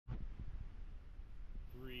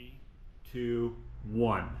3, 2,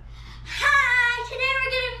 1. Hi! Today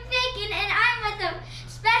we're gonna be baking and I'm with a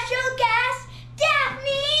special guest,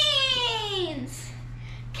 Daphne!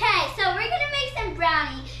 Okay, so we're gonna make some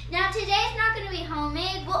brownie. Now today's not gonna be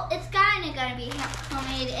homemade. Well, it's kinda gonna be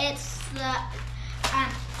homemade. It's the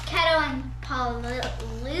keto and paleo.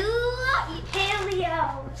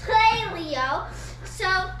 So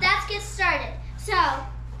let's get started. So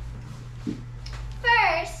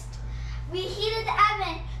first, we heated the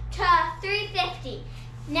oven to 350.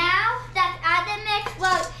 Now let's add the mix.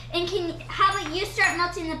 Well, and how about you start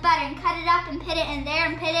melting the butter and cut it up and put it in there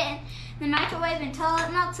and put it in the microwave until it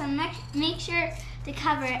melts, and make sure to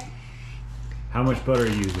cover it. How much butter are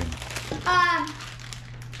you using?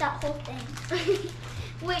 That whole thing.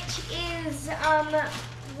 Which is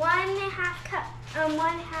 1/2 cup,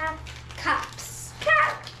 1/2 cups.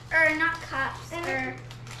 Or not cups, or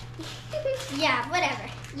yeah, whatever.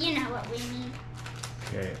 You know what we mean.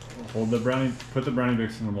 Okay, hold the brownie, put the brownie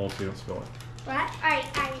mix in the mold so you don't spill it. What? Alright,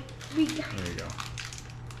 we got it. There you go.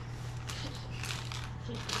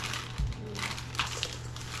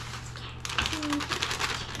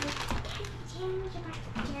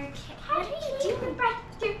 What are you doing right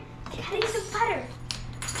there? Cutting some butter.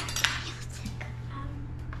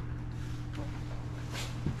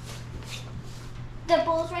 The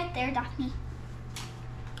bowl's right there, Daphne.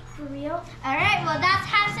 For real? Alright, well let's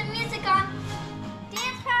have some music on.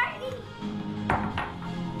 Dance party!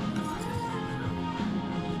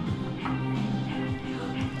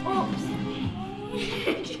 Oops.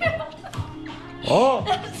 Oh!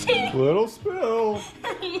 Little spill!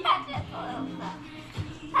 Yeah, just a little bit.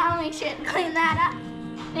 I'll make sure to clean that up.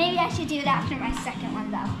 Maybe I should do it after my second one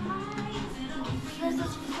though. This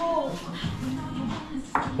is full.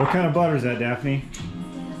 What kind of butter is that, Daphne?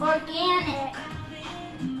 Organic.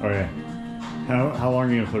 Okay. How long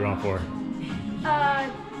are you gonna put it on for?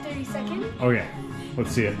 30 seconds. Okay.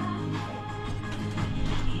 Let's see it.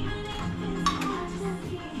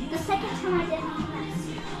 The second time I did this.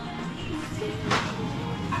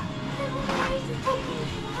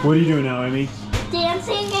 What are you doing now, Emmie?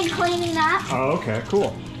 Dancing and cleaning up. Oh, okay,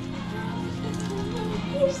 cool.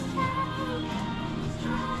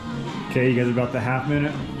 Okay, you guys are about the half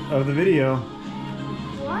minute of the video.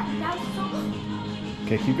 What? That was so.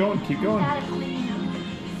 Okay, keep going, keep going. Gotta clean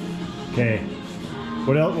up. Okay.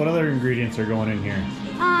 What else? What other ingredients are going in here?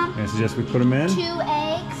 I suggest we put them in. 2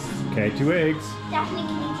 eggs. Okay, 2 eggs. Daphne, can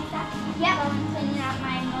you do that? Yep, I'm cleaning out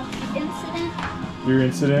my milk incident. Your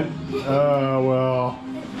incident? Well.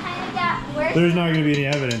 It kind of got worse. There's not going to be any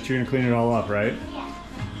evidence. You're going to clean it all up, right? Yeah.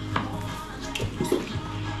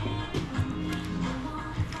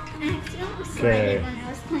 I accidentally squirted when I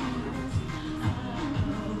was cleaning.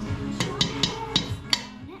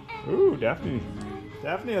 Ooh, Daphne.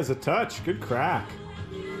 Daphne has a touch. Good crack.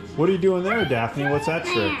 What are you doing there, Daphne? What's that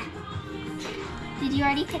trick? Did you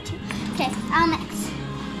already put 2? Okay, I'll mix.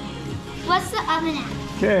 What's the oven at?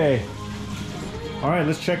 Okay. All right,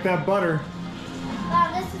 let's check that butter.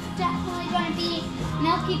 Wow, this is definitely going to be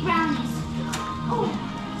milky brownies. Oh.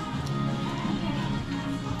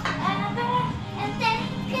 And then it's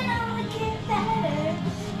going to get better.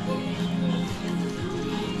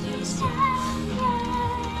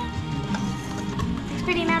 Looks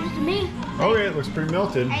pretty melted to me. Okay, it looks pretty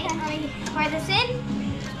melted. Are you going to pour this in?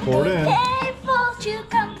 Pour it in. Careful to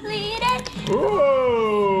complete it.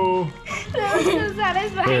 Whoa! That was so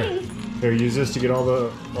satisfying. Here, use this to get all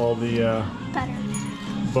the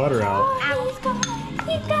butter out. He's gonna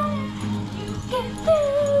get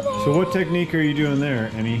through this. So what technique are you doing there,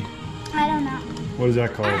 Emmie? I don't know. What is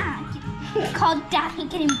that called? It's called Daphne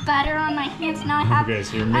getting butter on my hands. Now I have. Okay,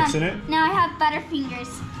 so you're mixing it? Now I have butter fingers.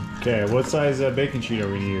 Okay, what size baking sheet are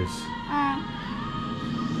we going to use?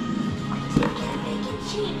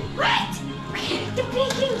 Right! The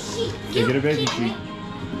baking sheet. You get a baking sheet.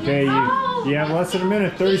 Okay, you have less than a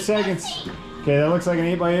minute, 30 seconds. Okay, that looks like an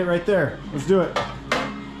 8x8 right there. Let's do it. All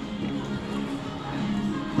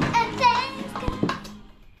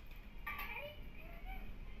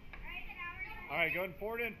right, go ahead and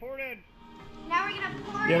pour it in, pour it in. Now we're gonna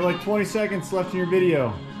pour. You have like 20 seconds left in your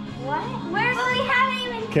video. What? Where's we haven't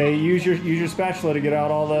even. Okay, use your spatula to get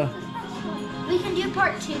out all the. We can do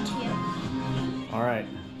part 2 too. All right.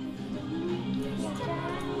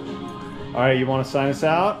 All right, you want to sign us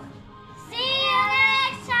out? See you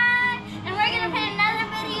next time, and we're gonna put another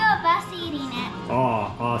video of us eating it.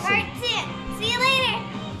 Oh, awesome. Part 2.